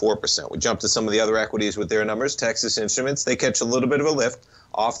 1.4%. We jumped to some of the other equities with their numbers. Texas Instruments, they catch a little bit of a lift,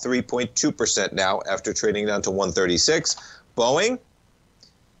 off 3.2% now after trading down to 136. Boeing,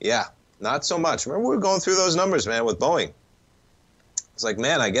 yeah, not so much. Remember, we were going through those numbers, man, with Boeing. It's like,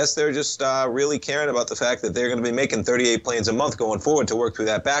 man, I guess they're just really caring about the fact that they're going to be making 38 planes a month going forward to work through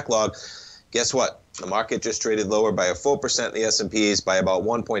that backlog. Guess what? The market just traded lower by a full percent in the S&Ps, by about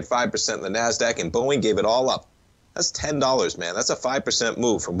 1.5% in the NASDAQ, and Boeing gave it all up. That's $10, man. That's a 5%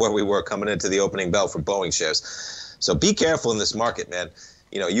 move from where we were coming into the opening bell for Boeing shares. So be careful in this market, man.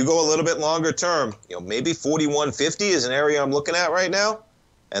 You know, you go a little bit longer term, you know, maybe 4150 is an area I'm looking at right now,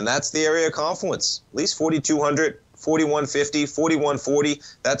 and that's the area of confluence. At least 4200. 4150, 4140,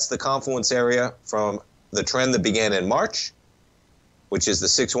 that's the confluence area from the trend that began in March, which is the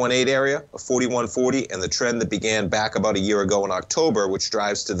 618 area of 4140, and the trend that began back about a year ago in October, which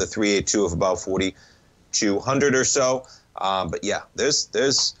drives to the 382 of about 4200 or so. But yeah, there's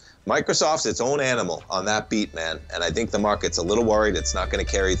Microsoft's its own animal on that beat, man, and I think the market's a little worried it's not going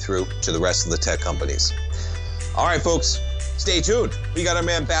to carry through to the rest of the tech companies. All right, folks, stay tuned. We got our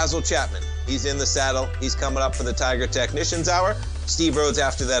man Basil Chapman. He's in the saddle. He's coming up for the Tiger Technicians Hour. Steve Rhodes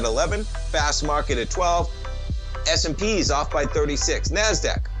after that 11. Fast market at 12. S&P's off by 36.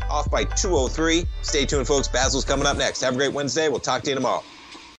 NASDAQ off by 203. Stay tuned, folks. Basil's coming up next. Have a great Wednesday. We'll talk to you tomorrow.